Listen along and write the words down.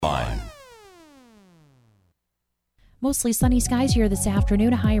Mostly sunny skies here this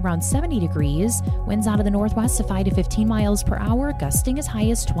afternoon, a high around 70 degrees. Winds out of the northwest of 5 to 15 miles per hour, gusting as high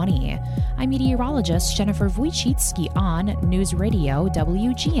as 20. I'm meteorologist Jennifer Wojcicki on News Radio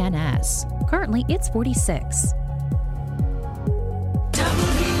WGNS. Currently, it's 46.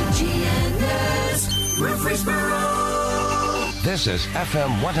 WGNS Murfreesboro. This is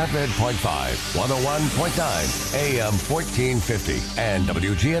FM 100.5, 101.9, AM 1450, and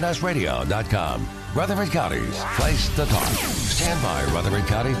WGNSradio.com. Rutherford County's place to talk. Stand by, Rutherford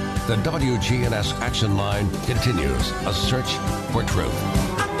County. The WGNS Action Line continues. A search for truth.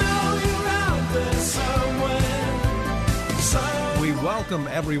 We welcome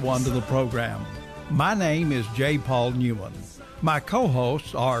everyone to the program. My name is J. Paul Newman. My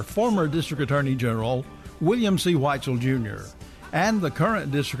co-hosts are former District Attorney General William C. Weitzel Jr. and the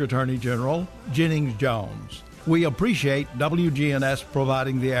current District Attorney General Jennings Jones. We appreciate WGNS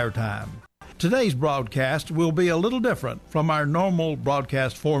providing the airtime. Today's broadcast will be a little different from our normal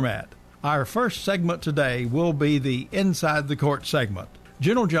broadcast format. Our first segment today will be the Inside the Court segment.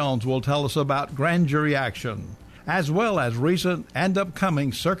 General Jones will tell us about grand jury action, as well as recent and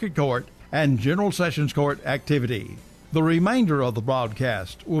upcoming Circuit Court and General Sessions Court activity. The remainder of the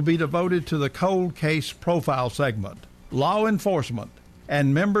broadcast will be devoted to the Cold Case Profile segment. Law enforcement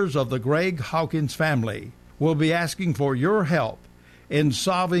and members of the Greg Hawkins family will be asking for your help in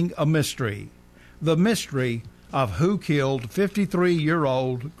solving a mystery, the mystery of who killed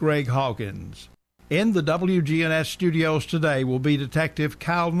 53-year-old Greg Hawkins. In the WGNS studios today will be Detective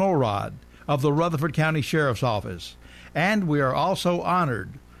Kyle Norrod of the Rutherford County Sheriff's Office, and we are also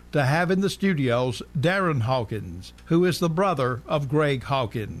honored to have in the studios Darren Hawkins, who is the brother of Greg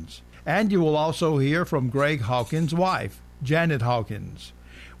Hawkins. And you will also hear from Greg Hawkins' wife, Janet Hawkins.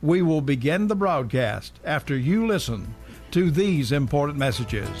 We will begin the broadcast after you listen to these important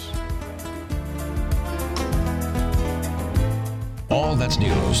messages. All That's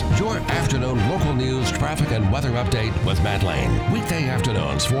News, your afternoon local news, traffic, and weather update with Matt Lane. Weekday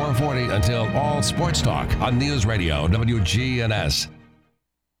afternoons, 4:40 until all sports talk on News Radio WGNS.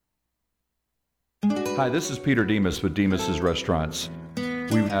 Hi, this is Peter Demas with Demas's Restaurants.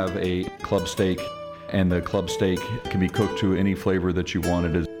 We have a club steak, and the club steak can be cooked to any flavor that you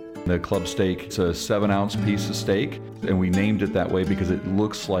want it. The club steak, it's a 7-ounce piece of steak, and we named it that way because it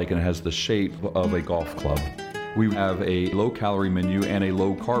looks like and it has the shape of a golf club. We have a low-calorie menu and a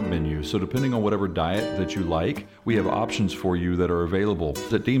low-carb menu, so depending on whatever diet that you like, we have options for you that are available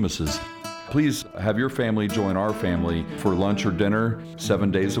at Demas's. Please have your family join our family for lunch or dinner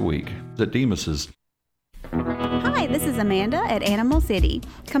 7 days a week at Demas's. Hi, this is Amanda at Animal City.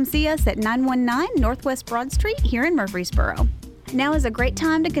 Come see us at 919 Northwest Broad Street here in Murfreesboro. Now is a great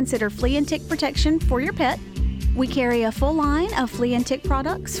time to consider flea and tick protection for your pet. We carry a full line of flea and tick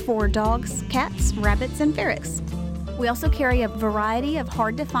products for dogs, cats, rabbits, and ferrets. We also carry a variety of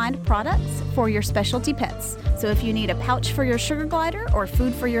hard-to-find products for your specialty pets. So if you need a pouch for your sugar glider or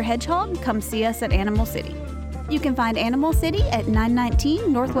food for your hedgehog, come see us at Animal City. You can find Animal City at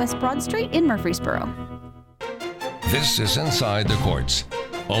 919 Northwest Broad Street in Murfreesboro. This is Inside the Courts.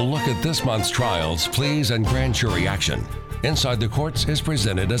 A look at this month's trials, pleas, and grand jury action. Inside the Courts is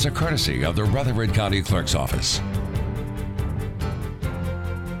presented as a courtesy of the Rutherford County Clerk's Office.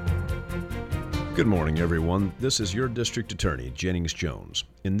 Good morning, everyone. This is your District Attorney, Jennings Jones.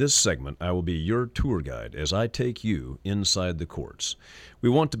 In this segment, I will be your tour guide as I take you inside the courts. We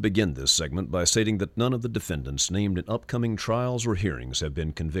want to begin this segment by stating that none of the defendants named in upcoming trials or hearings have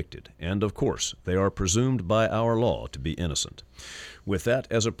been convicted, and of course, they are presumed by our law to be innocent. With that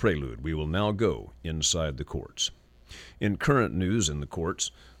as a prelude, we will now go inside the courts. In current news in the courts,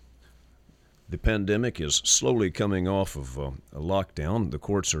 the pandemic is slowly coming off of a lockdown. The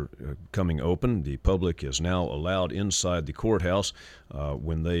courts are coming open. The public is now allowed inside the courthouse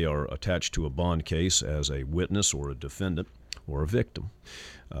when they are attached to a bond case as a witness or a defendant or a victim.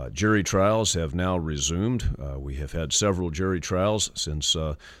 Jury trials have now resumed. We have had several jury trials since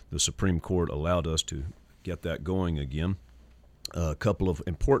the Supreme Court allowed us to get that going again. A couple of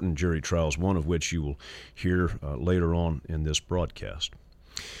important jury trials, one of which you will hear later on in this broadcast.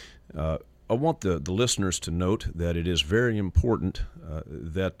 I want the listeners to note that it is very important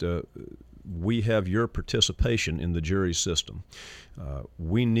that we have your participation in the jury system.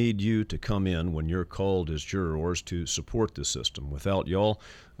 We need you to come in when you're called as jurors to support the system. Without y'all,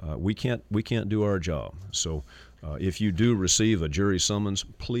 we can't do our job. So if you do receive a jury summons,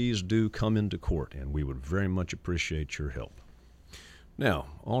 please do come into court, and we would very much appreciate your help. Now,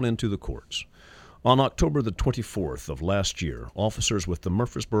 on into the courts. On October the 24th of last year, officers with the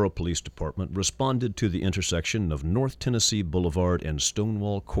Murfreesboro Police Department responded to the intersection of North Tennessee Boulevard and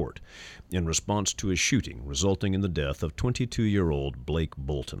Stonewall Court in response to a shooting resulting in the death of 22-year-old Blake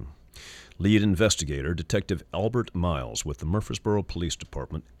Bolton. Lead investigator Detective Albert Miles with the Murfreesboro Police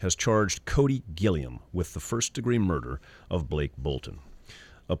Department has charged Cody Gilliam with the first-degree murder of Blake Bolton.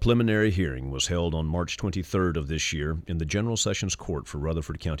 A preliminary hearing was held on March 23rd of this year in the General Sessions Court for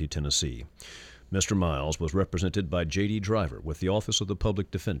Rutherford County, Tennessee. Mr. Miles was represented by J.D. Driver with the Office of the Public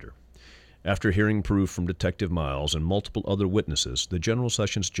Defender. After hearing proof from Detective Miles and multiple other witnesses, the General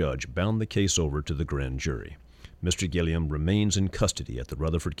Sessions judge bound the case over to the grand jury. Mr. Gilliam remains in custody at the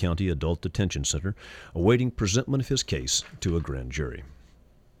Rutherford County Adult Detention Center, awaiting presentment of his case to a grand jury.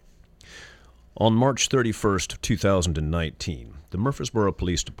 On March 31st, 2019, the Murfreesboro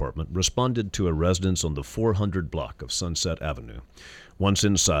Police Department responded to a residence on the 400 block of Sunset Avenue. Once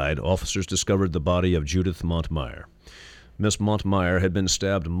inside, officers discovered the body of Judith Montmeyer. Miss Montmeyer had been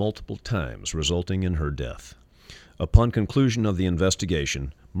stabbed multiple times, resulting in her death. Upon conclusion of the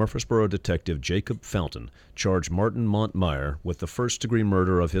investigation, Murfreesboro Detective Jacob Fountain charged Martin Montmeyer with the first-degree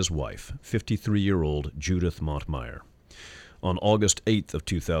murder of his wife, 53-year-old Judith Montmeyer. On August 8th of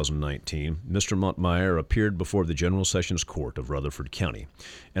 2019, Mr. Montmeyer appeared before the General Sessions Court of Rutherford County,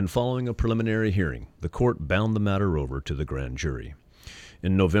 and following a preliminary hearing, the court bound the matter over to the grand jury.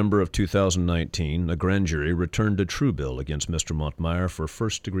 In November of 2019, a grand jury returned a true bill against Mr. Montmeyer for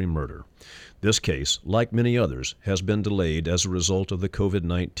first-degree murder. This case, like many others, has been delayed as a result of the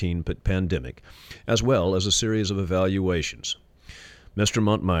COVID-19 pandemic, as well as a series of evaluations. Mr.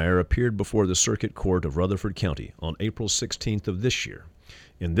 Montmeyer appeared before the Circuit Court of Rutherford County on April 16th of this year.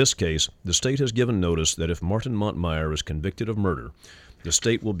 In this case, the state has given notice that if Martin Montmeyer is convicted of murder, the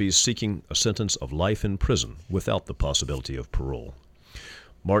state will be seeking a sentence of life in prison without the possibility of parole.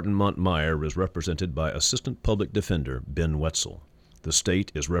 Martin Montmeyer is represented by Assistant Public Defender Ben Wetzel. The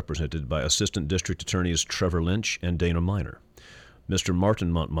state is represented by Assistant District Attorneys Trevor Lynch and Dana Miner. Mr.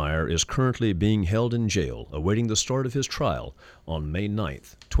 Martin Montmeyer is currently being held in jail, awaiting the start of his trial on May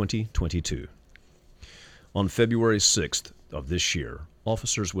 9th, 2022. On February 6th of this year,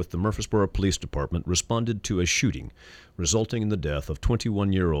 officers with the Murfreesboro Police Department responded to a shooting, resulting in the death of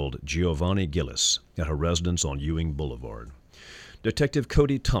 21-year-old Giovanni Gillis at a residence on Ewing Boulevard. Detective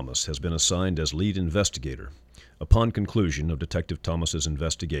Cody Thomas has been assigned as lead investigator. Upon conclusion of Detective Thomas's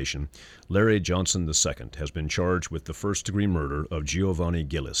investigation, Larry Johnson II has been charged with the first-degree murder of Giovanni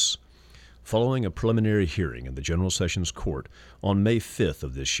Gillis. Following a preliminary hearing in the General Sessions Court on May 5th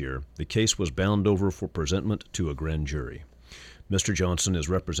of this year, the case was bound over for presentment to a grand jury. Mr. Johnson is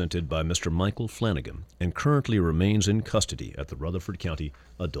represented by Mr. Michael Flanagan and currently remains in custody at the Rutherford County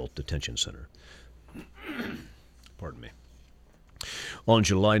Adult Detention Center. Pardon me. On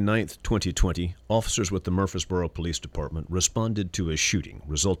July 9, 2020, officers with the Murfreesboro Police Department responded to a shooting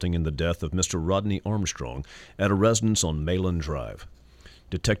resulting in the death of Mr. Rodney Armstrong at a residence on Mayland Drive.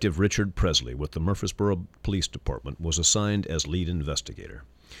 Detective Richard Presley with the Murfreesboro Police Department was assigned as lead investigator.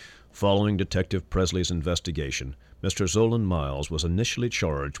 Following Detective Presley's investigation, Mr. Zolan Miles was initially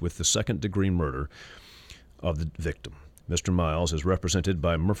charged with the second-degree murder of the victim. Mr. Miles is represented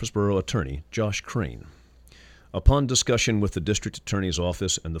by Murfreesboro attorney Josh Crane. Upon discussion with the District Attorney's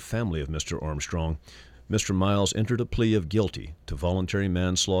Office and the family of Mr. Armstrong, Mr. Miles entered a plea of guilty to voluntary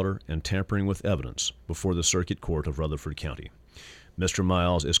manslaughter and tampering with evidence before the Circuit Court of Rutherford County. Mr.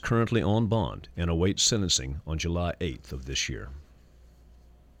 Miles is currently on bond and awaits sentencing on July 8th of this year.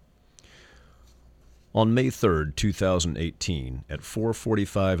 On May 3rd, 2018, at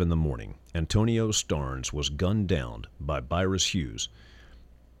 4:45 in the morning, Antonio Starnes was gunned down by Byrus Hughes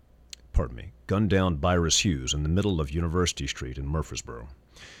in the middle of University Street in Murfreesboro.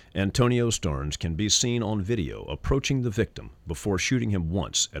 Antonio Starnes can be seen on video approaching the victim before shooting him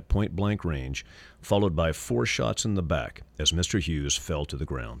once at point-blank range, followed by 4 shots in the back as Mr. Hughes fell to the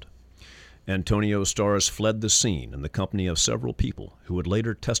ground. Antonio Starnes fled the scene in the company of several people who would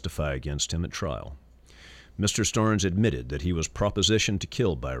later testify against him at trial. Mr. Starnes admitted that he was propositioned to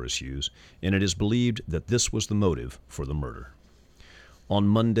kill Byrus Hughes, and it is believed that this was the motive for the murder. On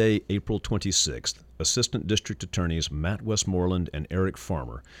Monday, April 26th, Assistant District Attorneys Matt Westmoreland and Eric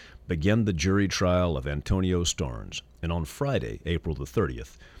Farmer began the jury trial of Antonio Starnes, and on Friday, April the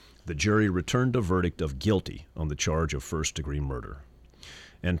 30th, the jury returned a verdict of guilty on the charge of first-degree murder.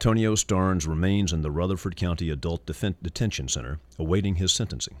 Antonio Starnes remains in the Rutherford County Adult Detention Center, awaiting his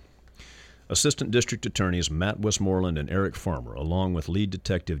sentencing. Assistant District Attorneys Matt Westmoreland and Eric Farmer, along with lead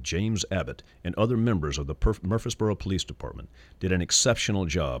detective James Abbott and other members of the Murfreesboro Police Department, did an exceptional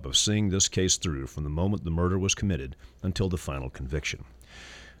job of seeing this case through from the moment the murder was committed until the final conviction.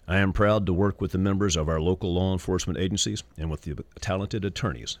 I am proud to work with the members of our local law enforcement agencies and with the talented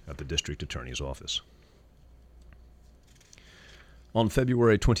attorneys at the District Attorney's Office. On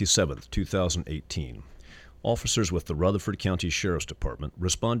February 27, 2018, officers with the Rutherford County Sheriff's Department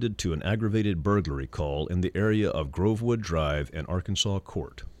responded to an aggravated burglary call in the area of Grovewood Drive and Arkansas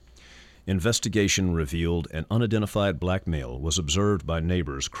Court. Investigation revealed an unidentified black male was observed by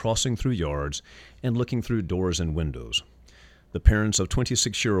neighbors crossing through yards and looking through doors and windows. The parents of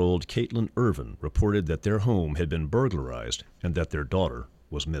 26-year-old Caitlin Irvin reported that their home had been burglarized and that their daughter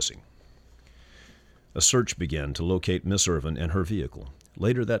was missing. A search began to locate Miss Irvin and her vehicle.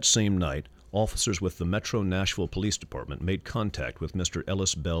 Later that same night, officers with the Metro Nashville Police Department made contact with Mr.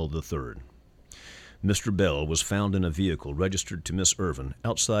 Ellis Bell III. Mr. Bell was found in a vehicle registered to Miss Irvin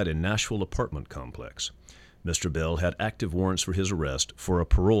outside a Nashville apartment complex. Mr. Bell had active warrants for his arrest for a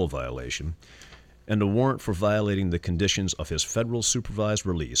parole violation and a warrant for violating the conditions of his federal supervised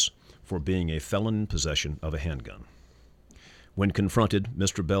release for being a felon in possession of a handgun. When confronted,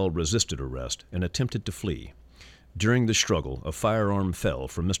 Mr. Bell resisted arrest and attempted to flee. During the struggle, a firearm fell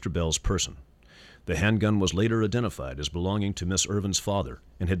from Mr. Bell's person. The handgun was later identified as belonging to Miss Irvin's father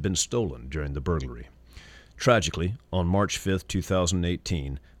and had been stolen during the burglary. Tragically, on March 5,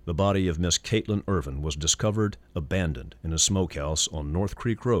 2018, the body of Miss Caitlin Irvin was discovered abandoned in a smokehouse on North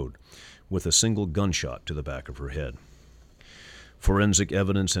Creek Road with a single gunshot to the back of her head. Forensic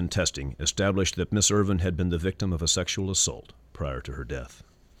evidence and testing established that Miss Irvin had been the victim of a sexual assault prior to her death.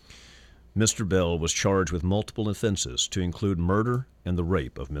 Mr. Bell was charged with multiple offenses to include murder and the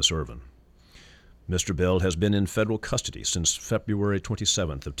rape of Miss Irvin. Mr. Bell has been in federal custody since February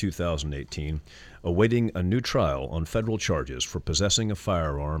 27th of 2018, awaiting a new trial on federal charges for possessing a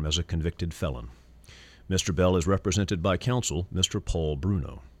firearm as a convicted felon. Mr. Bell is represented by counsel Mr. Paul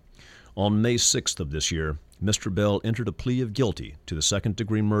Bruno. On May 6th of this year, Mr. Bell entered a plea of guilty to the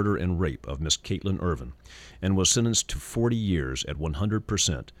second-degree murder and rape of Miss Caitlin Irvin and was sentenced to 40 years at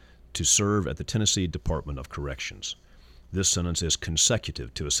 100% to serve at the Tennessee Department of Corrections. This sentence is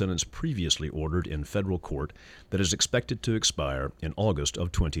consecutive to a sentence previously ordered in federal court that is expected to expire in August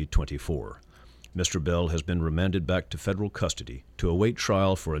of 2024. Mr. Bell has been remanded back to federal custody to await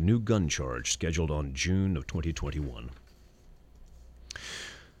trial for a new gun charge scheduled on June of 2021.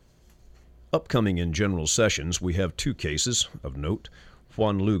 Upcoming in general sessions, we have two cases of note.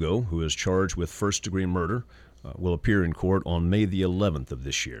 Juan Lugo, who is charged with first-degree murder, will appear in court on May the 11th of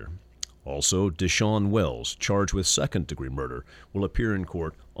this year. Also, Deshaun Wells, charged with second-degree murder, will appear in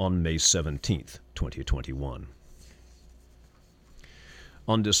court on May 17th, 2021.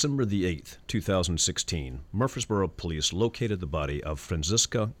 On December the 8th, 2016, Murfreesboro police located the body of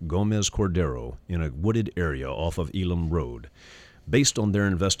Francisca Gomez Cordero in a wooded area off of Elam Road. Based on their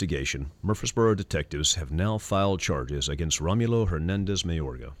investigation, Murfreesboro detectives have now filed charges against Romulo Hernandez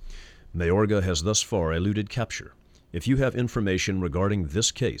Mayorga. Mayorga has thus far eluded capture. If you have information regarding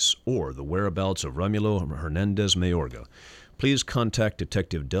this case or the whereabouts of Romulo Hernandez Mayorga, please contact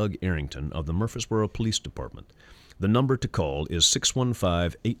Detective Doug Arrington of the Murfreesboro Police Department. The number to call is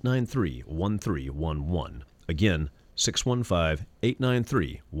 615-893-1311. Again,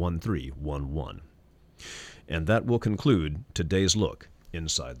 615-893-1311. And that will conclude today's look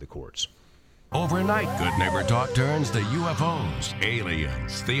inside the courts. Overnight, Good Neighbor Talk turns to UFOs,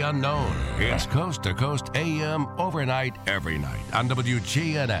 aliens, the unknown. It's Coast to Coast AM overnight every night on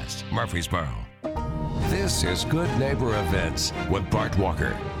WGNS Murfreesboro. This is Good Neighbor Events with Bart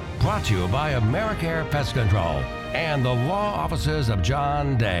Walker. Brought to you by AmeriCare Pest Control and the law offices of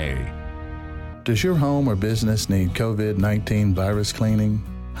John Day. Does your home or business need COVID-19 virus cleaning?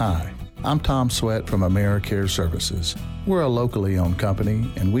 Hi, I'm Tom Sweat from AmeriCare Services. We're a locally owned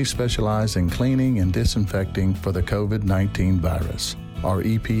company, and we specialize in cleaning and disinfecting for the COVID-19 virus. Our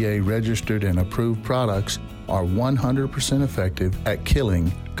EPA-registered and approved products are 100% effective at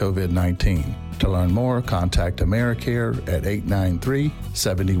killing COVID-19. To learn more, contact AmeriCare at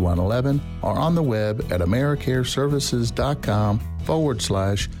 893-7111 or on the web at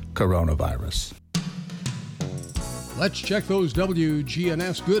americareservices.com/coronavirus. Let's check those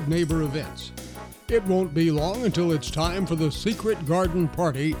WGNS Good Neighbor events. It won't be long until it's time for the Secret Garden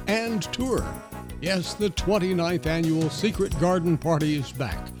Party and Tour. Yes, the 29th annual Secret Garden Party is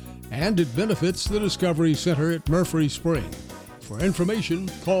back, and it benefits the Discovery Center at Murphree Spring. For information,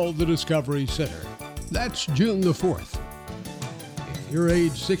 call the Discovery Center. That's June the 4th. If you're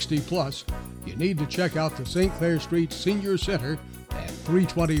age 60 plus, you need to check out the St. Clair Street Senior Center at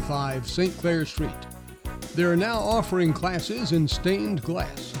 325 St. Clair Street. They're now offering classes in stained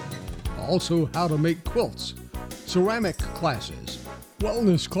glass, also how to make quilts, ceramic classes,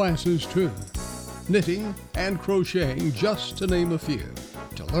 wellness classes too, knitting and crocheting, just to name a few.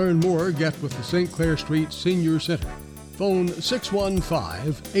 To learn more, get with the St. Clair Street Senior Center. Phone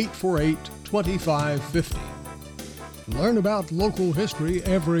 615-848-2550. Learn about local history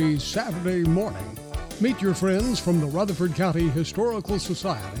every Saturday morning. Meet your friends from the Rutherford County Historical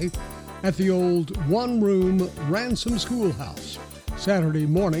Society at the old one-room Ransom Schoolhouse, Saturday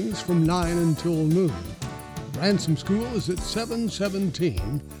mornings from 9 until noon. Ransom School is at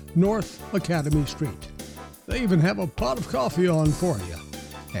 717 North Academy Street. They even have a pot of coffee on for you,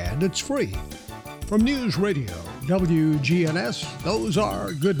 and it's free. From News Radio WGNS, those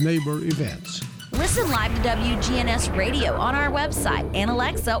are Good Neighbor events. Listen live to WGNS Radio on our website and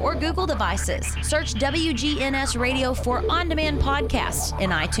Alexa or Google devices. Search WGNS Radio for on-demand podcasts in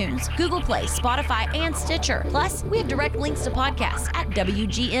iTunes, Google Play, Spotify, and Stitcher. Plus, we have direct links to podcasts at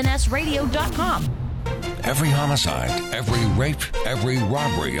WGNSradio.com. Every homicide, every rape, every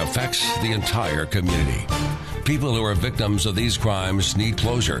robbery affects the entire community. People who are victims of these crimes need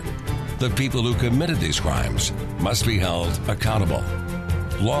closure. The people who committed these crimes must be held accountable.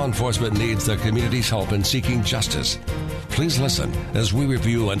 Law enforcement needs the community's help in seeking justice. Please listen as we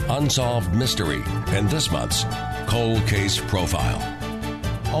review an unsolved mystery in this month's Cold Case Profile.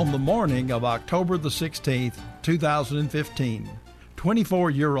 On the morning of October the 16th, 2015,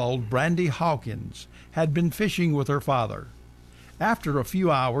 24-year-old Brandy Hawkins had been fishing with her father. After a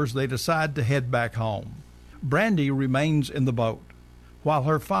few hours, they decide to head back home. Brandy remains in the boat, while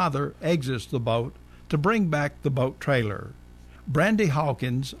her father exits the boat to bring back the boat trailer. Brandy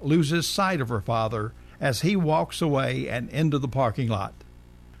Hawkins loses sight of her father as he walks away and into the parking lot.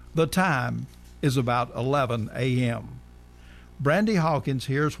 The time is about 11 a.m. Brandy Hawkins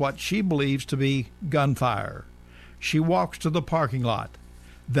hears what she believes to be gunfire. She walks to the parking lot.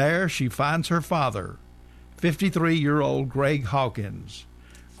 There she finds her father, 53-year-old Greg Hawkins.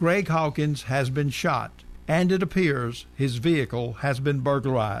 Greg Hawkins has been shot, and it appears his vehicle has been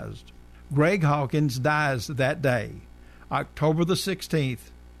burglarized. Greg Hawkins dies that day, October the 16th,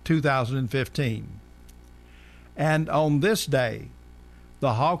 2015. And on this day,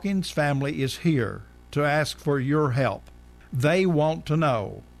 the Hawkins family is here to ask for your help. They want to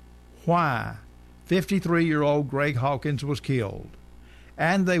know why 53-year-old Greg Hawkins was killed,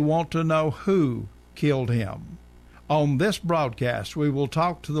 and they want to know who killed him. On this broadcast, we will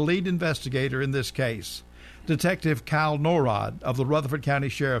talk to the lead investigator in this case, Detective Kyle Norrod of the Rutherford County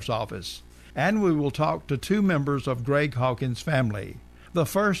Sheriff's Office, and we will talk to two members of Greg Hawkins' family. The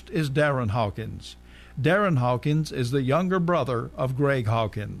first is Darren Hawkins. Darren Hawkins is the younger brother of Greg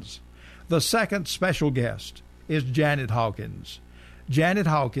Hawkins. The second special guest is Janet Hawkins. Janet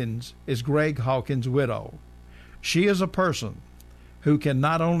Hawkins is Greg Hawkins' widow. She is a person who can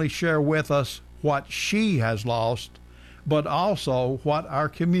not only share with us what she has lost, but also what our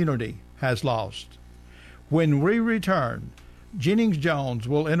community has lost. When we return, Jennings Jones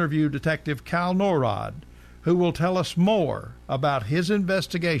will interview Detective Kyle Norrod, who will tell us more about his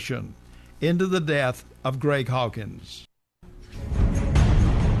investigation into the death of Greg Hawkins.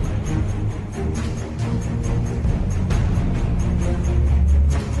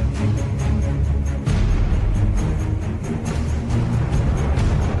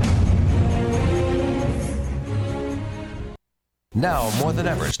 Now, more than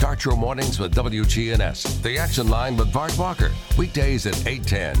ever, start your mornings with WGNS. The Action Line with Bart Walker. Weekdays at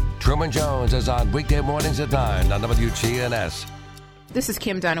 8:10. Truman Jones is on weekday mornings at 9 on WGNS. This is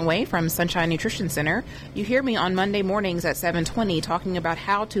Kim Dunaway from Sunshine Nutrition Center. You hear me on Monday mornings at 7:20 talking about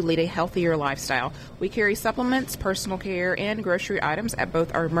how to lead a healthier lifestyle. We carry supplements, personal care, and grocery items at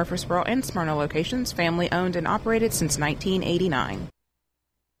both our Murfreesboro and Smyrna locations, family owned and operated since 1989.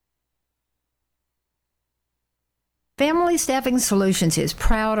 Family Staffing Solutions is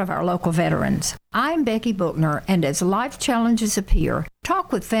proud of our local veterans. I'm Becky Bookner, and as life challenges appear,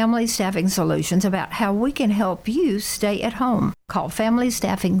 talk with Family Staffing Solutions about how we can help you stay at home. Call Family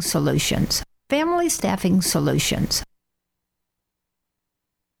Staffing Solutions. Family Staffing Solutions.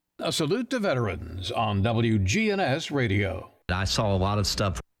 A salute to veterans on WGNS Radio. I saw a lot of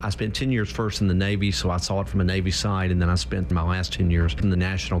stuff. I spent 10 years first in the Navy, so I saw it from a Navy side, and then I spent my last 10 years in the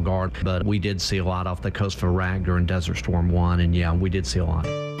National Guard. But we did see a lot off the coast of Iraq during Desert Storm 1, and yeah, we did see a lot.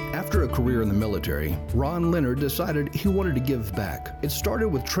 After a career in the military, Ron Leonard decided he wanted to give back. It started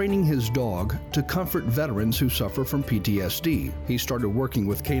with training his dog to comfort veterans who suffer from PTSD. He started working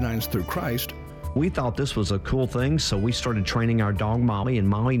with Canines Through Christ, We thought this was a cool thing, so we started training our dog Molly, and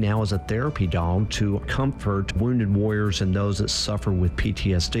Molly now is a therapy dog to comfort wounded warriors and those that suffer with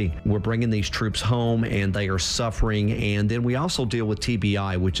PTSD. We're bringing these troops home, and they are suffering, and then we also deal with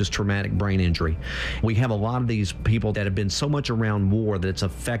TBI, which is traumatic brain injury. We have a lot of these people that have been so much around war that it's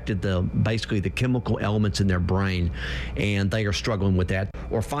affected basically the chemical elements in their brain, and they are struggling with that.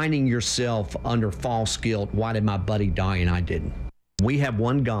 Or finding yourself under false guilt, why did my buddy die and I didn't? We have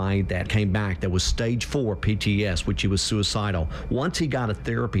one guy that came back that was stage 4 PTS, which he was suicidal. Once he got a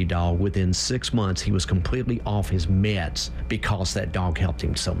therapy dog, within 6 months, he was completely off his meds because that dog helped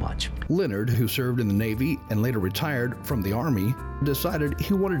him so much. Leonard, who served in the Navy and later retired from the Army, decided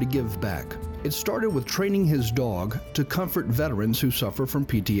he wanted to give back. It started with training his dog to comfort veterans who suffer from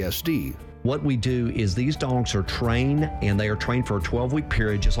PTSD. What we do is these dogs are trained, and they are trained for a 12-week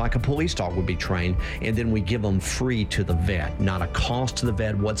period, just like a police dog would be trained, and then we give them free to the vet, not a cost to the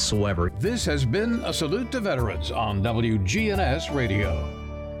vet whatsoever. This has been a Salute to Veterans on WGNS Radio.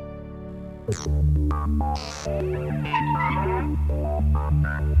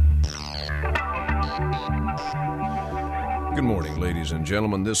 Good morning, ladies and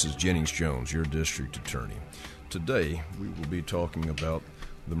gentlemen. This is Jennings Jones, your district attorney. Today, we will be talking about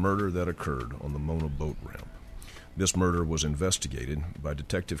the murder that occurred on the Mona boat ramp. This murder was investigated by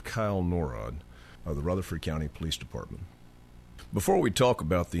Detective Kyle Norrod of the Rutherford County Police Department. Before we talk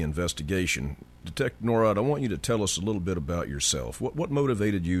about the investigation, Detective Norrod, I want you to tell us a little bit about yourself. What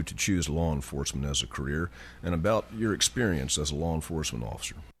motivated you to choose law enforcement as a career, and about your experience as a law enforcement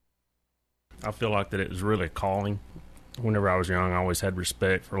officer? I feel like that it was really a calling. Whenever I was young, I always had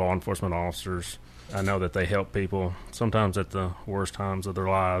respect for law enforcement officers. I know that they help people sometimes at the worst times of their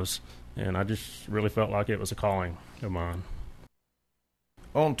lives, and I just really felt like it was a calling of mine.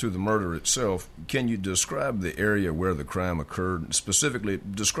 On to the murder itself, can you describe the area where the crime occurred? Specifically,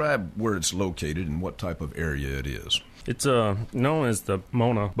 describe where it's located and what type of area it is. It's known as the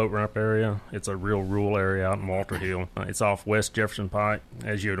Mona boat ramp area. It's a real rural area out in Walter Hill. It's off West Jefferson Pike.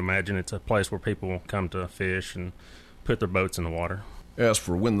 As you would imagine, it's a place where people come to fish and put their boats in the water. As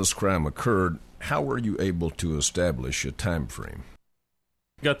for when this crime occurred, how were you able to establish a time frame?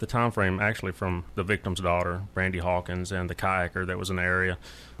 Got the time frame actually from the victim's daughter, Brandy Hawkins, and the kayaker that was in the area.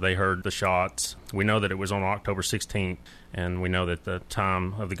 They heard the shots. We know that it was on October 16th, and we know that the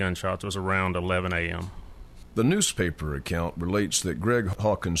time of the gunshots was around 11 a.m. The newspaper account relates that Greg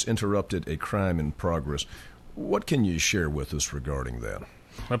Hawkins interrupted a crime in progress. What can you share with us regarding that?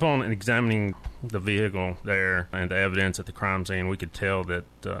 Upon examining the vehicle there and the evidence at the crime scene, we could tell that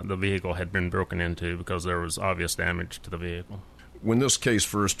the vehicle had been broken into because there was obvious damage to the vehicle. When this case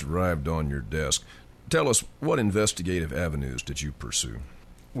first arrived on your desk, tell us, what investigative avenues did you pursue?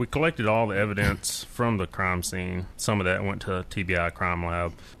 We collected all the evidence from the crime scene. Some of that went to TBI Crime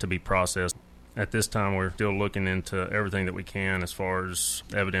Lab to be processed. At this time, we're still looking into everything that we can as far as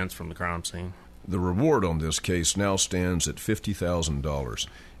evidence from the crime scene. The reward on this case now stands at $50,000.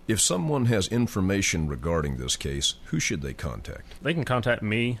 If someone has information regarding this case, who should they contact? They can contact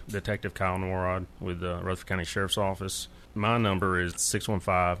me, Detective Kyle Norrod, with the Rutherford County Sheriff's Office. My number is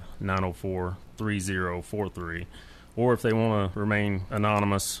 615-904-3043. Or if they want to remain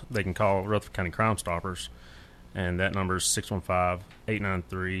anonymous, they can call Rutherford County Crime Stoppers, and that number is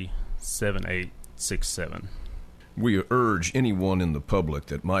 615-893-7867. We urge anyone in the public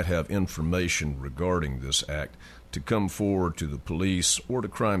that might have information regarding this act to come forward to the police or to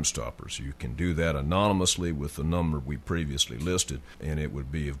Crime Stoppers. You can do that anonymously with the number we previously listed, and it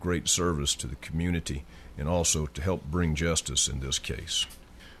would be of great service to the community and also to help bring justice in this case.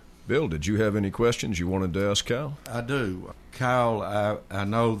 Bill, did you have any questions you wanted to ask Kyle? I do. Kyle, I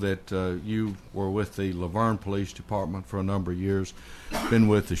know that you were with the Laverne Police Department for a number of years, been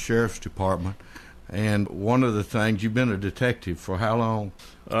with the Sheriff's Department. And one of the things, you've been a detective for how long?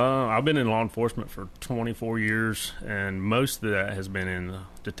 I've been in law enforcement for 24 years, and most of that has been in the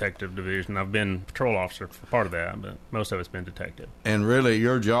detective division. I've been patrol officer for part of that, but most of it's been detective. And really,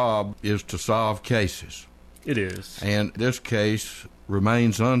 your job is to solve cases. It is. And this case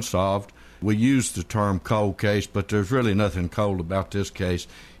remains unsolved. We use the term cold case, but there's really nothing cold about this case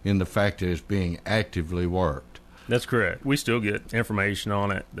in the fact that it's being actively worked. That's correct. We still get information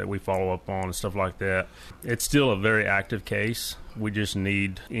on it that we follow up on and stuff like that. It's still a very active case. We just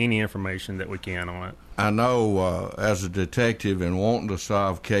need any information that we can on it. I know as a detective and wanting to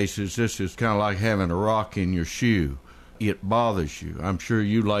solve cases, this is kind of like having a rock in your shoe. It bothers you. I'm sure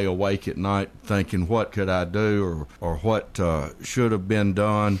you lay awake at night thinking, what could I do or what should have been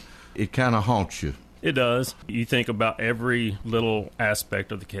done? It kind of haunts you. It does. You think about every little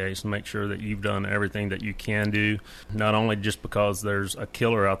aspect of the case and make sure that you've done everything that you can do, not only just because there's a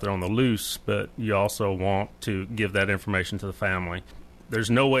killer out there on the loose, but you also want to give that information to the family.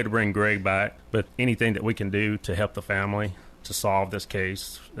 There's no way to bring Greg back, but anything that we can do to help the family to solve this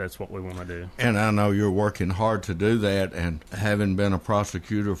case, that's what we want to do. And I know you're working hard to do that, and having been a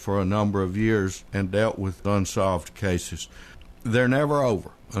prosecutor for a number of years and dealt with unsolved cases, they're never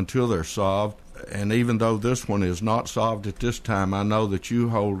over until they're solved. And even though this one is not solved at this time, I know that you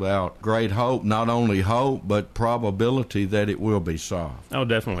hold out great hope, not only hope, but probability that it will be solved. Oh,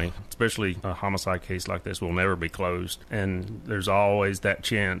 definitely. Especially a homicide case like this will never be closed. And there's always that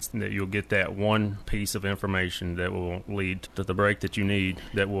chance that you'll get that one piece of information that will lead to the break that you need,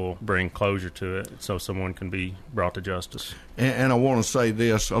 that will bring closure to it so someone can be brought to justice. And I want to say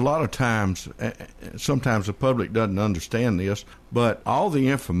this, a lot of times, sometimes the public doesn't understand this, but all the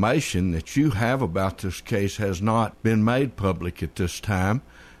information that you have about this case has not been made public at this time,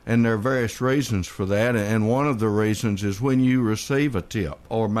 and there are various reasons for that, and one of the reasons is when you receive a tip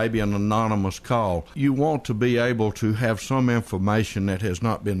or maybe an anonymous call, you want to be able to have some information that has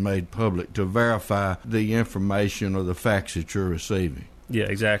not been made public to verify the information or the facts that you're receiving. Yeah,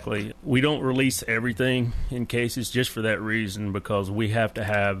 exactly. We don't release everything in cases just for that reason, because we have to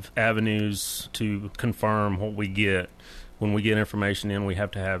have avenues to confirm what we get. When we get information in, we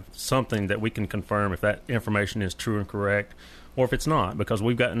have to have something that we can confirm if that information is true and correct, or if it's not, because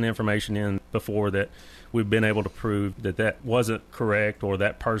we've gotten information in before that we've been able to prove that that wasn't correct or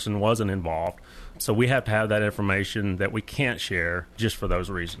that person wasn't involved. So we have to have that information that we can't share just for those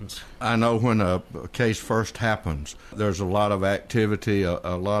reasons. I know when a case first happens, there's a lot of activity, a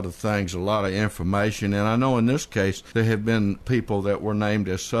lot of things, a lot of information. And I know in this case, there have been people that were named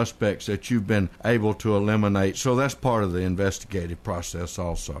as suspects that you've been able to eliminate. So that's part of the investigative process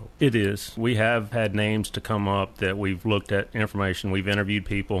also. It is. We have had names to come up that we've looked at information, we've interviewed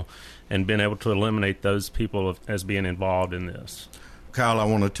people, and been able to eliminate those people as being involved in this. Kyle, I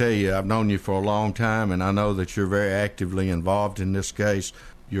want to tell you, I've known you for a long time, and I know that you're very actively involved in this case.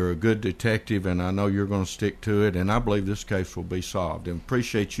 You're a good detective, and I know you're going to stick to it, and I believe this case will be solved. And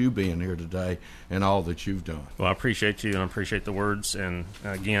appreciate you being here today and all that you've done. Well, I appreciate you, and I appreciate the words. And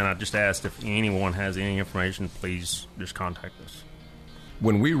again, I just asked if anyone has any information, please just contact us.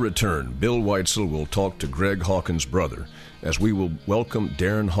 When we return, Bill Weitzel will talk to Greg Hawkins' brother as we will welcome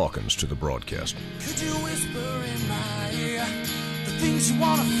Darren Hawkins to the broadcast. Could you whisper in my ear the things you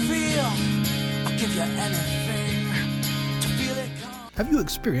want to feel? I'll give you anything to feel it come. Have you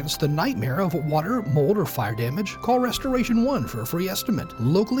experienced the nightmare of water, mold, or fire damage? Call Restoration One for a free estimate.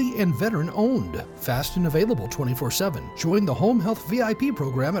 Locally and veteran owned. Fast and available 24/7. Join the Home Health VIP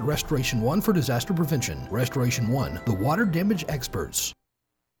program at Restoration One for disaster prevention. Restoration One, the water damage experts.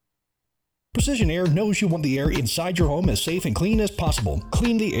 Precision Air knows you want the air inside your home as safe and clean as possible.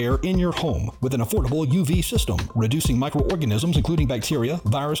 Clean the air in your home with an affordable UV system, reducing microorganisms including bacteria,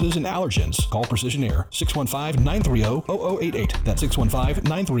 viruses, and allergens. Call Precision Air, 615-930-0088. That's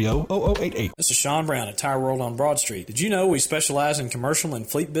 615-930-0088. This is Sean Brown at Tire World on Broad Street. Did you know we specialize in commercial and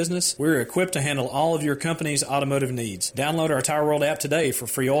fleet business? We're equipped to handle all of your company's automotive needs. Download our Tire World app today for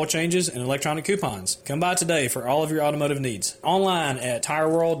free oil changes and electronic coupons. Come by today for all of your automotive needs. Online at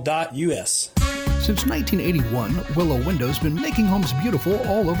tireworld.us. Since 1981, Willow Window's been making homes beautiful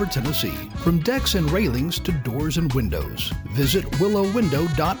all over Tennessee, from decks and railings to doors and windows. Visit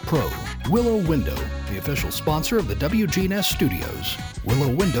willowwindow.pro. Willow Window, the official sponsor of the WGNS studios.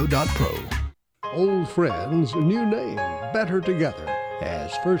 willowwindow.pro. Old friends, new name, better together,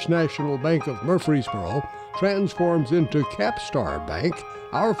 as First National Bank of Murfreesboro transforms into Capstar Bank.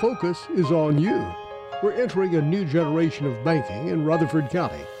 Our focus is on you. We're entering a new generation of banking in Rutherford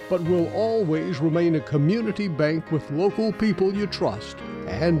County, but will always remain a community bank with local people you trust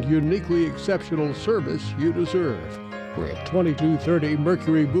and uniquely exceptional service you deserve. We're at 2230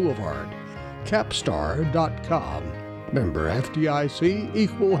 Mercury Boulevard. Capstar.com. Member FDIC,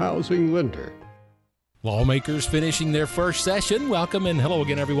 Equal Housing Lender. Lawmakers finishing their first session. Welcome and hello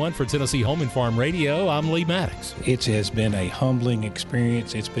again, everyone, for Tennessee Home and Farm Radio. I'm Lee Maddox. It has been a humbling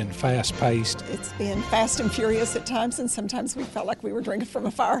experience. It's been fast-paced. It's been fast and furious at times, and sometimes we felt like we were drinking from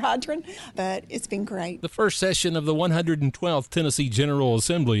a fire hydrant, but it's been great. The first session of the 112th Tennessee General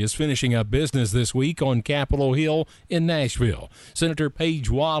Assembly is finishing up business this week on Capitol Hill in Nashville. Senator Paige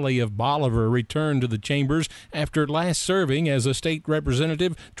Wally of Bolivar returned to the chambers after last serving as a state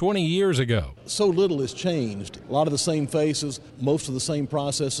representative 20 years ago. So little is has changed. A lot of the same faces, most of the same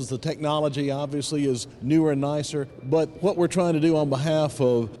processes. The technology obviously is newer and nicer, but what we're trying to do on behalf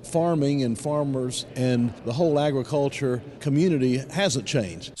of farming and farmers and the whole agriculture community hasn't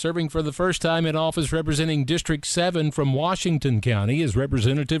changed. Serving for the first time in office representing District 7 from Washington County is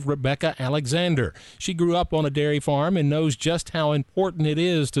Representative Rebecca Alexander. She grew up on a dairy farm and knows just how important it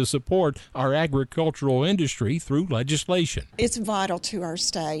is to support our agricultural industry through legislation. It's vital to our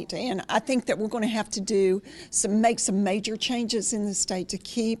state, and I think that we're going to have to make some major changes in the state to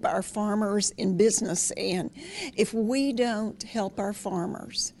keep our farmers in business. And if we don't help our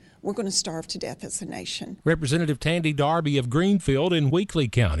farmers, we're going to starve to death as a nation. Representative Tandy Darby of Greenfield in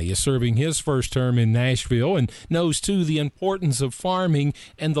Weakley County is serving his first term in Nashville and knows, too, the importance of farming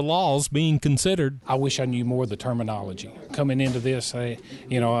and the laws being considered. I wish I knew more of the terminology. Coming into this,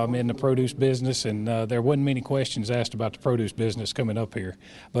 I'm in the produce business, and there wasn't many questions asked about the produce business coming up here.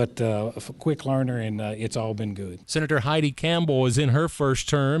 But a quick learner, and it's all been good. Senator Heidi Campbell is in her first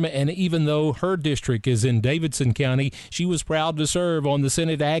term, and even though her district is in Davidson County, she was proud to serve on the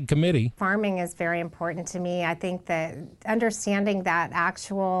Senate Ag Committee. Farming is very important to me. I think that understanding that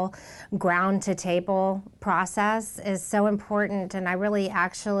actual ground to table process is so important, and I really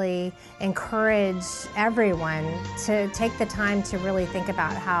actually encourage everyone to take the time to really think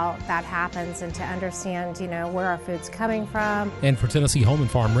about how that happens and to understand, where our food's coming from. And for Tennessee Home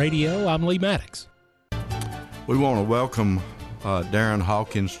and Farm Radio, I'm Lee Maddox. We want to welcome Darren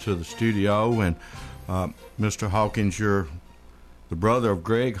Hawkins to the studio, and Mr. Hawkins, you're the brother of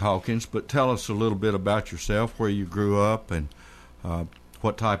Greg Hawkins, but tell us a little bit about yourself, where you grew up, and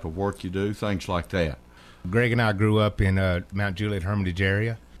what type of work you do, things like that. Greg and I grew up in Mount Juliet, Hermitage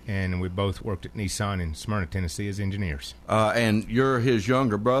area, and we both worked at Nissan in Smyrna, Tennessee as engineers. And you're his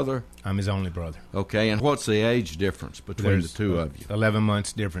younger brother? I'm his only brother. Okay, and what's the age difference between the two of you? 11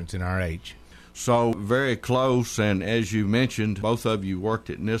 months difference in our age. So very close, and as you mentioned, both of you worked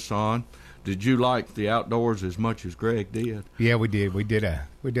at Nissan. Did you like the outdoors as much as Greg did? Yeah, we did. We did a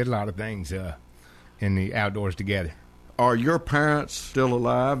lot of things in the outdoors together. Are your parents still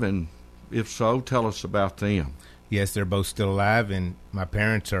alive? And if so, tell us about them. Yes, they're both still alive, and my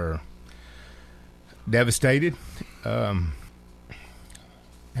parents are devastated. However,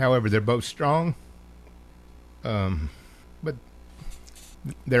 they're both strong. But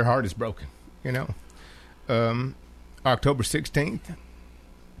their heart is broken, October 16th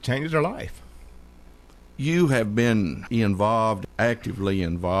changed their life. You have been actively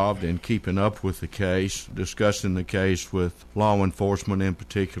involved in keeping up with the case, discussing the case with law enforcement, in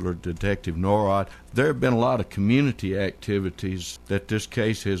particular Detective Norrod. There have been a lot of community activities that this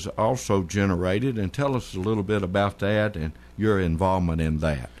case has also generated, and tell us a little bit about that and your involvement in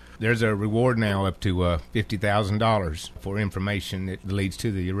that. There's a reward now up to $50,000 for information that leads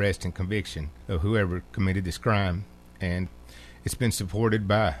to the arrest and conviction of whoever committed this crime, and it's been supported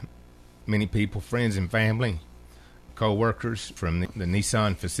by many people, friends and family, co-workers from the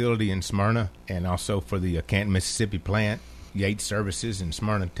Nissan facility in Smyrna, and also for the Canton, Mississippi plant, Yates Services in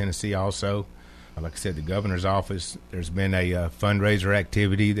Smyrna, Tennessee also. Like I said, the governor's office. There's been a fundraiser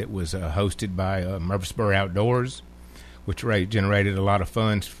activity that was hosted by Murfreesboro Outdoors, which generated a lot of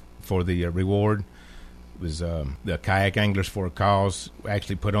funds for the reward. It was the Kayak Anglers for a Cause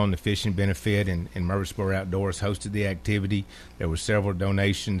actually put on the fishing benefit, and Murfreesboro Outdoors hosted the activity. There were several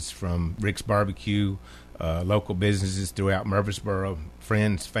donations from Rick's Barbecue, local businesses throughout Murfreesboro,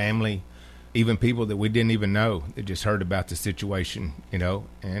 friends, family, even people that we didn't even know that just heard about the situation,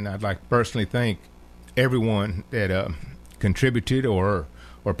 And I'd like to personally thank everyone that contributed or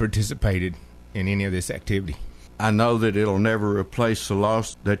participated in any of this activity. I know that it'll never replace the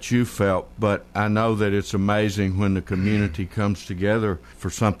loss that you felt, but I know that it's amazing when the community comes together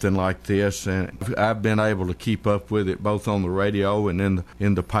for something like this, and I've been able to keep up with it both on the radio and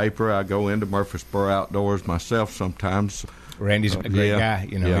in the paper. I go into Murfreesboro Outdoors myself sometimes. Randy's a great guy,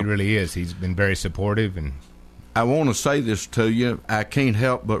 He really is. He's been very supportive. And I want to say this to you. I can't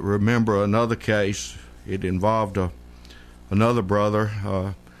help but remember another case. It involved another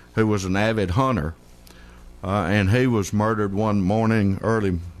brother who was an avid hunter. And he was murdered one morning,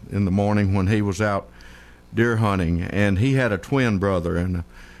 early in the morning, when he was out deer hunting. And he had a twin brother,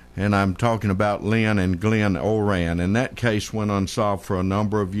 and I'm talking about Lynn and Glenn Oran. And that case went unsolved for a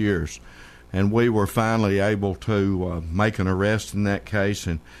number of years. And we were finally able to make an arrest in that case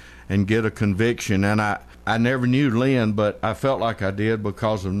and get a conviction. And I never knew Lynn, but I felt like I did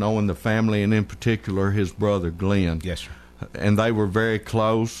because of knowing the family, and in particular his brother Glenn. Yes, sir. And they were very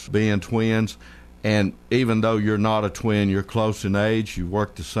close, being twins. And even though you're not a twin, you're close in age, you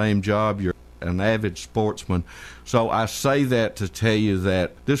work the same job, you're an avid sportsman. So I say that to tell you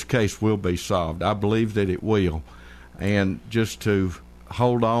that this case will be solved. I believe that it will. And just to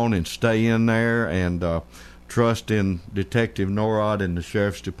hold on and stay in there and trust in Detective Norrod and the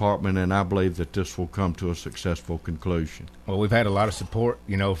Sheriff's Department, and I believe that this will come to a successful conclusion. Well, we've had a lot of support,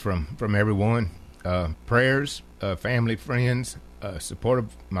 from everyone. Prayers, family, friends, support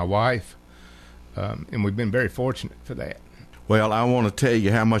of my wife, and we've been very fortunate for that. Well, I want to tell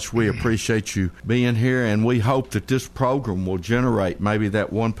you how much we appreciate you being here, and we hope that this program will generate maybe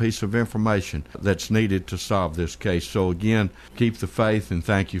that one piece of information that's needed to solve this case. So again, keep the faith, and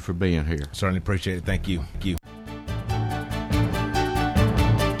thank you for being here. Certainly appreciate it. Thank you. Thank you.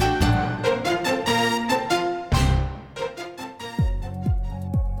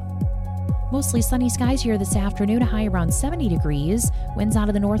 Mostly sunny skies here this afternoon, a high around 70 degrees. Winds out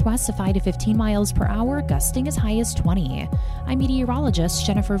of the northwest of 5 to 15 miles per hour, gusting as high as 20. I'm meteorologist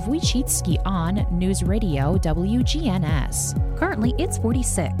Jennifer Wojcicki on News Radio WGNS. Currently, it's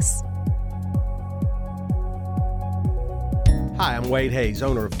 46. Hi, I'm Wade Hayes,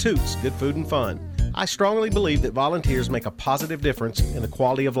 owner of Toots Good Food and Fun. I strongly believe that volunteers make a positive difference in the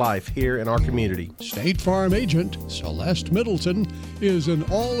quality of life here in our community. State Farm agent Celeste Middleton is an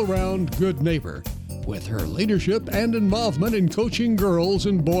all-around good neighbor with her leadership and involvement in coaching girls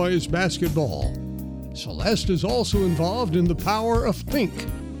and boys basketball. Celeste is also involved in the Power of Pink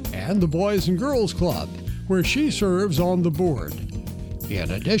and the Boys and Girls Club, where she serves on the board.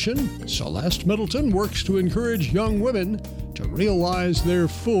 In addition, Celeste Middleton works to encourage young women to realize their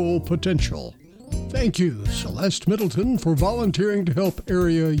full potential. Thank you, Celeste Middleton, for volunteering to help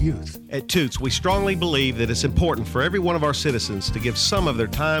area youth. At Toots, we strongly believe that it's important for every one of our citizens to give some of their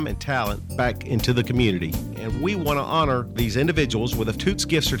time and talent back into the community. And we want to honor these individuals with a Toots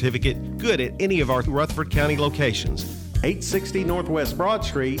gift certificate good at any of our Rutherford County locations. 860 Northwest Broad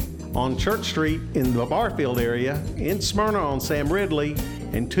Street, on Church Street in the Barfield area, in Smyrna on Sam Ridley,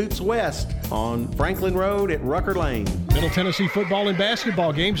 and Toots West on Franklin Road at Rucker Lane. Middle Tennessee football and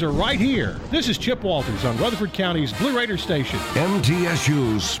basketball games are right here. This is Chip Walters on Rutherford County's Blue Raider Station.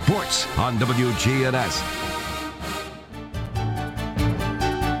 MTSU Sports on WGNS.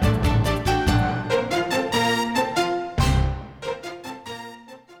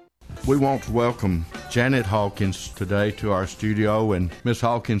 We want to welcome Janet Hawkins today to our studio. And Miss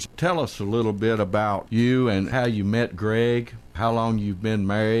Hawkins, tell us a little bit about you and how you met Greg, how long you've been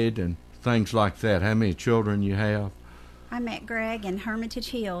married, and things like that. How many children you have? I met Greg in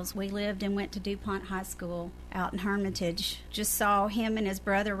Hermitage Hills. We lived and went to DuPont High School out in Hermitage. Just saw him and his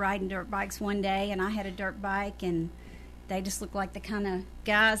brother riding dirt bikes one day, and I had a dirt bike, and they just looked like the kind of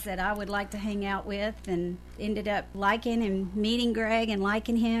guys that I would like to hang out with, and ended up liking and meeting Greg and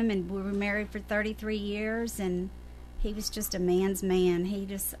liking him, and we were married for 33 years, and he was just a man's man.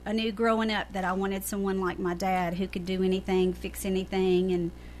 I knew growing up that I wanted someone like my dad who could do anything, fix anything,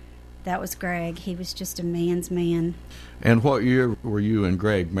 and that was Greg. He was just a man's man. And what year were you and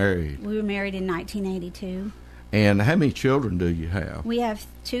Greg married? We were married in 1982. And how many children do you have? We have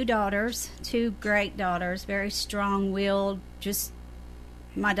 2 daughters, 2 great daughters, very strong-willed. Just,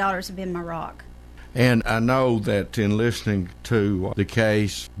 my daughters have been my rock. And I know that in listening to the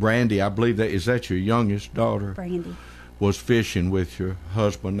case, Brandy, I believe is that your youngest daughter? Brandy. Was fishing with your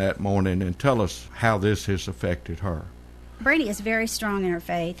husband that morning. And tell us how this has affected her. Brandy is very strong in her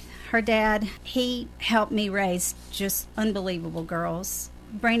faith. Her dad, he helped me raise just unbelievable girls.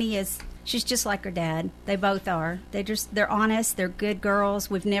 Brandy she's just like her dad. They both are. They're honest. They're good girls.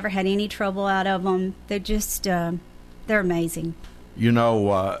 We've never had any trouble out of them. They're just, they're amazing. You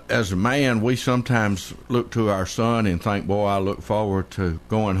know, as a man, we sometimes look to our son and think, boy, I look forward to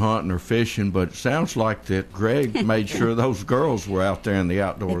going hunting or fishing. But it sounds like that Greg made sure those girls were out there in the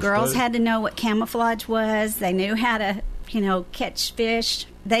outdoors. The girls had to know what camouflage was. They knew how to, catch fish.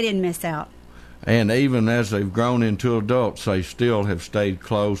 They didn't miss out. And even as they've grown into adults, they still have stayed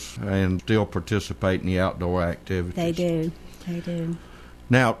close and still participate in the outdoor activities. They do. They do.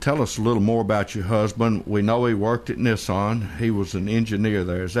 Now, tell us a little more about your husband. We know he worked at Nissan. He was an engineer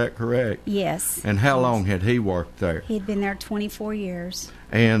there. Is that correct? Yes. And how long had he worked there? He'd been there 24 years.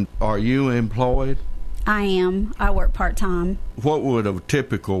 And are you employed? I am. I work part-time. What would a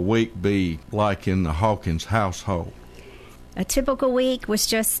typical week be like in the Hawkins household? A typical week was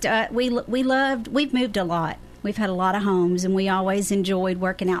just, we've moved a lot. We've had a lot of homes, and we always enjoyed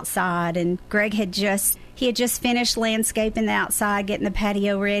working outside. And Greg had just finished landscaping the outside, getting the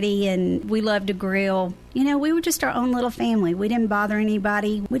patio ready, and we loved to grill. We were just our own little family. We didn't bother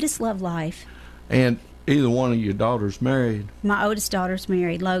anybody. We just loved life. And either one of your daughters married? My oldest daughter's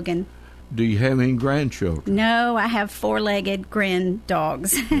married, Logan. Do you have any grandchildren? No, I have 4-legged grand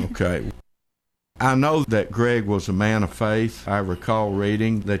dogs. Okay. I know that Greg was a man of faith. I recall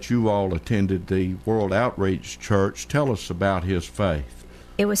reading that you all attended the World Outreach Church. Tell us about his faith.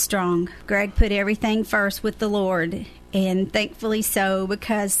 It was strong. Greg put everything first with the Lord, and thankfully so,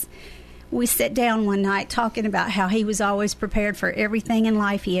 because we sat down one night talking about how he was always prepared for everything in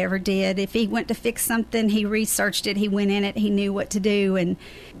life he ever did. If he went to fix something, he researched it, he went in it, he knew what to do. And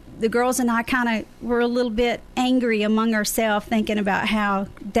the girls and I kind of were a little bit angry among ourselves, thinking about how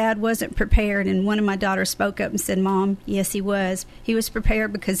Dad wasn't prepared. And one of my daughters spoke up and said, Mom, yes, he was. He was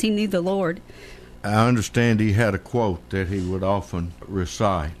prepared because he knew the Lord. I understand he had a quote that he would often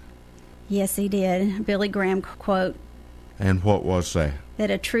recite. Yes, he did. A Billy Graham quote. And what was that?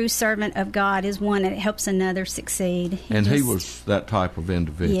 That a true servant of God is one that helps another succeed. He was that type of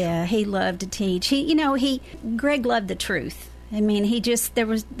individual. Yeah, he loved to teach. Greg loved the truth. I mean,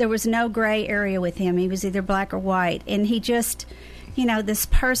 there was no gray area with him. He was either black or white, and he just, this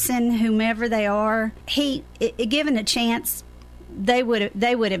person, whomever they are, given a chance, they would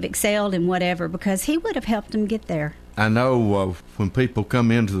have excelled in whatever, because he would have helped them get there. I know when people come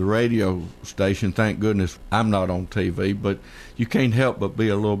into the radio station, thank goodness I'm not on TV, but you can't help but be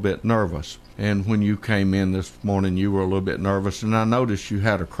a little bit nervous. And when you came in this morning, you were a little bit nervous, and I noticed you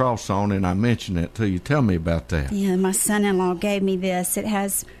had a cross on, and I mentioned it to you. Tell me about that. Yeah, my son-in-law gave me this. It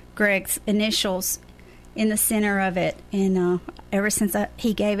has Greg's initials in the center of it, and ever since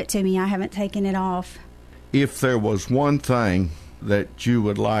he gave it to me, I haven't taken it off. If there was one thing that you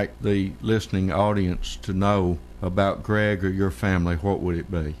would like the listening audience to know about Greg or your family, what would it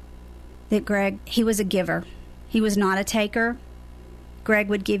be? That Greg, he was a giver. He was not a taker. Greg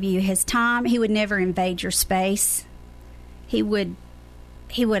would give you his time. He would never invade your space. He would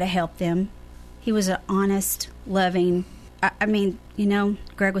have helped them. He was an honest, loving,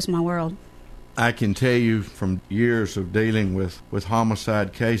 Greg was my world. I can tell you from years of dealing with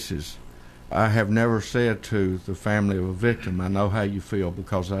homicide cases, I have never said to the family of a victim, I know how you feel,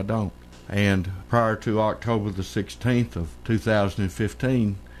 because I don't. And prior to October the 16th of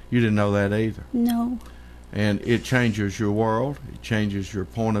 2015, you didn't know that either. No. And it changes your world. It changes your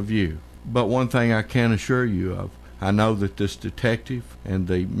point of view. But one thing I can assure you of, I know that this detective and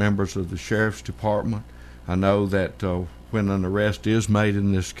the members of the Sheriff's Department, I know that when an arrest is made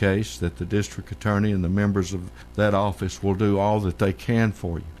in this case, that the district attorney and the members of that office will do all that they can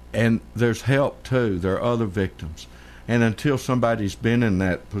for you. And there's help, too. There are other victims. And until somebody's been in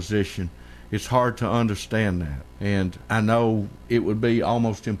that position, it's hard to understand that. And I know it would be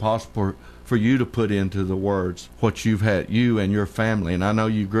almost impossible for you to put into the words what you've had, you and your family. And I know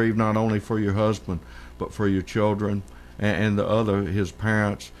you grieve not only for your husband, but for your children and his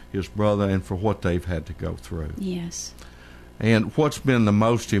parents, his brother, and for what they've had to go through. Yes. And what's been the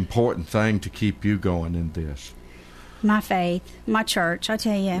most important thing to keep you going in this? My faith, my church. I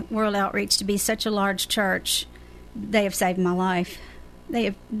tell you, World Outreach, to be such a large church, they have saved my life. They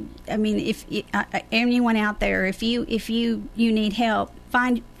have. I mean, if anyone out there, if you need help,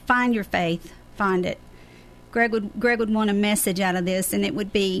 find your faith, find it. Greg would want a message out of this, and it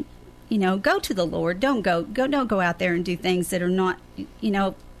would be, go to the Lord. Don't go out there and do things that are not,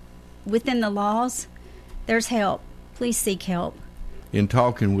 within the laws. There's help. Please seek help. In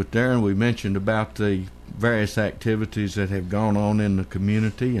talking with Darren, we mentioned about the various activities that have gone on in the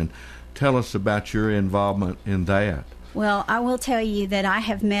community, and tell us about your involvement in that. Well, I will tell you that I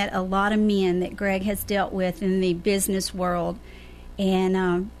have met a lot of men that Greg has dealt with in the business world,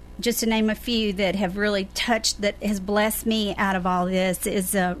 and just to name a few that have really touched, that has blessed me out of all this,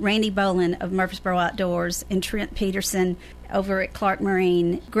 is Randy Bolin of Murfreesboro Outdoors and Trent Peterson over at Clark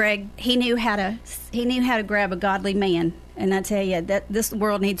Marine. Greg, he knew how to grab a godly man, and I tell you that this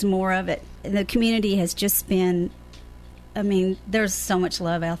world needs more of it. The community has just been, there's so much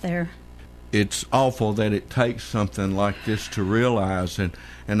love out there. It's awful that it takes something like this to realize, and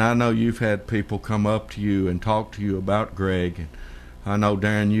I know you've had people come up to you and talk to you about Greg, and I know,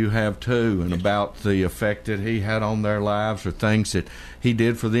 Darren, you have too, and about the effect that he had on their lives or things that he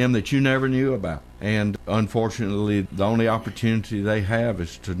did for them that you never knew about. And unfortunately, the only opportunity they have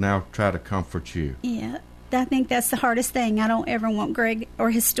is to now try to comfort you. Yeah, I think that's the hardest thing. I don't ever want Greg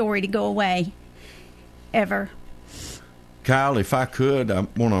or his story to go away, ever. Kyle, if I could, I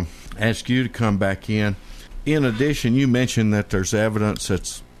want to ask you to come back in. In addition, you mentioned that there's evidence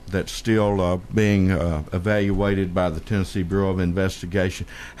that's still being evaluated by the Tennessee Bureau of Investigation.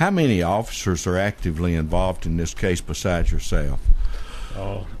 How many officers are actively involved in this case besides yourself?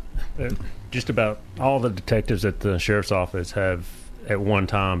 Oh, just about all the detectives at the sheriff's office have at one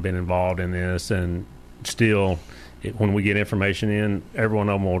time been involved in this, and still, when we get information in, every one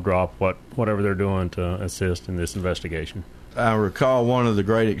of them will drop whatever they're doing to assist in this investigation. I recall one of the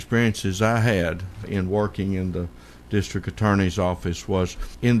great experiences I had in working in the district attorney's office was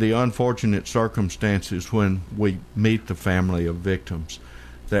in the unfortunate circumstances when we meet the family of victims,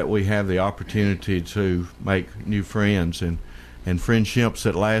 that we have the opportunity to make new friends and friendships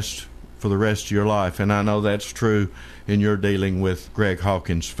that last for the rest of your life. And I know that's true in your dealing with Greg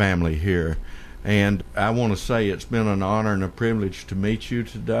Hawkins' family here. And I want to say it's been an honor and a privilege to meet you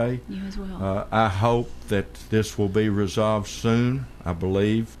today. You as well. I hope that this will be resolved soon. I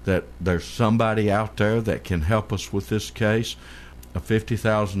believe that there's somebody out there that can help us with this case. A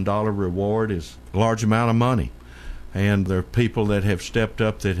 $50,000 reward is a large amount of money. And there are people that have stepped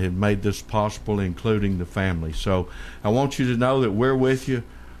up that have made this possible, including the family. So I want you to know that we're with you.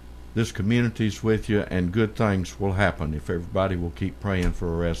 This community's with you, and good things will happen if everybody will keep praying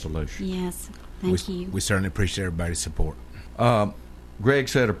for a resolution. Yes, thank you. We certainly appreciate everybody's support. Greg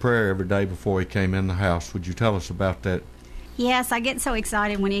said a prayer every day before he came in the house. Would you tell us about that? Yes, I get so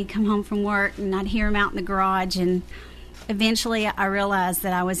excited when he'd come home from work and I'd hear him out in the garage, and eventually I realized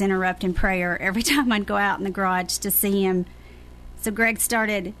that I was interrupting prayer every time I'd go out in the garage to see him. So Greg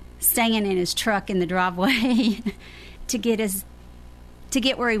started staying in his truck in the driveway to get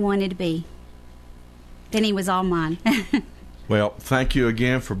where he wanted to be. Then he was all mine. Well, thank you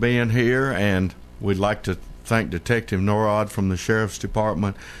again for being here, and we'd like to thank Detective Norrod from the Sheriff's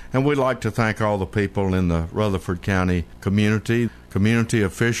Department, and we'd like to thank all the people in the Rutherford County community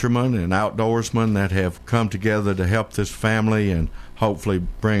of fishermen and outdoorsmen that have come together to help this family and hopefully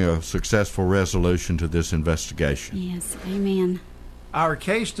bring a successful resolution to this investigation. Yes, amen. Our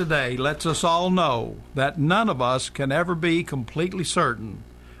case today lets us all know that none of us can ever be completely certain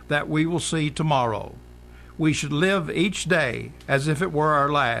that we will see tomorrow. We should live each day as if it were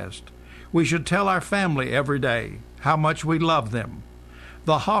our last. We should tell our family every day how much we love them.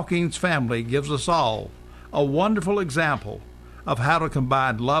 The Hawkins family gives us all a wonderful example of how to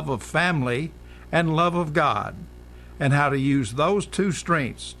combine love of family and love of God, and how to use those two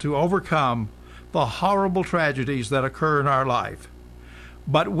strengths to overcome the horrible tragedies that occur in our life.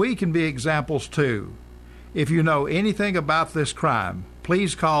 But we can be examples too. If you know anything about this crime,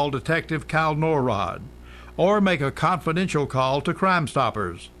 please call Detective Kyle Norrod or make a confidential call to Crime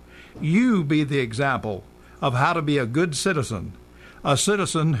Stoppers. You be the example of how to be a good citizen, a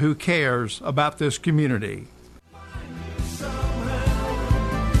citizen who cares about this community.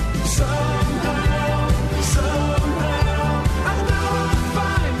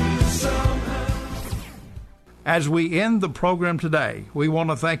 As we end the program today, we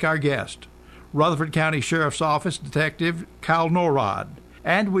want to thank our guest, Rutherford County Sheriff's Office Detective Kyle Norrod,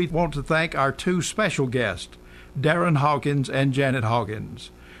 and we want to thank our two special guests, Darren Hawkins and Janet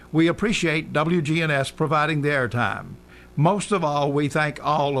Hawkins. We appreciate WGNS providing the airtime. Most of all, we thank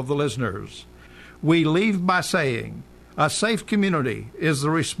all of the listeners. We leave by saying, a safe community is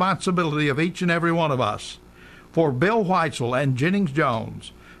the responsibility of each and every one of us. For Bill Whitesell and Jennings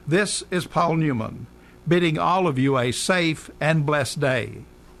Jones, this is Paul Newman, bidding all of you a safe and blessed day.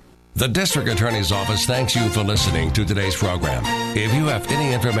 The District Attorney's Office thanks you for listening to today's program. If you have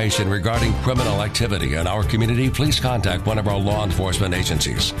any information regarding criminal activity in our community, please contact one of our law enforcement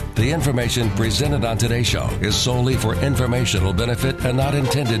agencies. The information presented on today's show is solely for informational benefit and not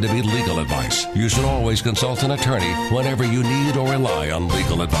intended to be legal advice. You should always consult an attorney whenever you need or rely on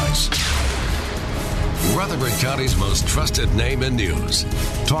legal advice. Rutherford County's most trusted name in news.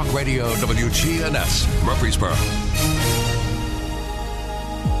 Talk Radio WGNS, Murfreesboro.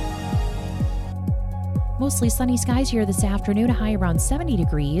 Mostly sunny skies here this afternoon, a high around 70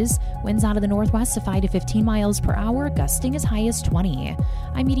 degrees. Winds out of the northwest of 5 to 15 miles per hour, gusting as high as 20.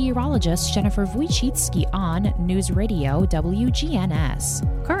 I'm meteorologist Jennifer Wojcicki on News Radio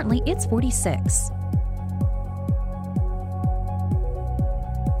WGNS. Currently, it's 46.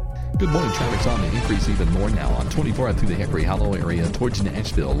 Good morning. Traffic's on the increase even more now on 24 through the Hickory Hollow area towards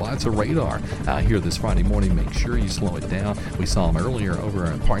Nashville. Lots of radar out here this Friday morning. Make sure you slow it down. We saw them earlier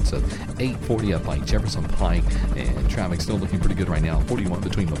over in parts of 840 up by Jefferson Pike, and traffic still looking pretty good right now. 41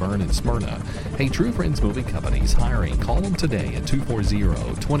 between Laverne and Smyrna. Hey, True Friends Moving Company's hiring. Call them today at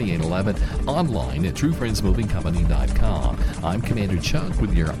 240-2811. Online at truefriendsmovingcompany.com. I'm Commander Chuck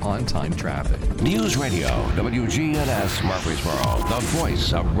with your on-time traffic. News Radio WGNS Murfreesboro, the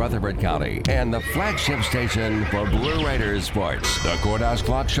voice of Rutherford County and the flagship station for Blue Raiders sports. The courthouse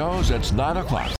clock shows it's 9 o'clock.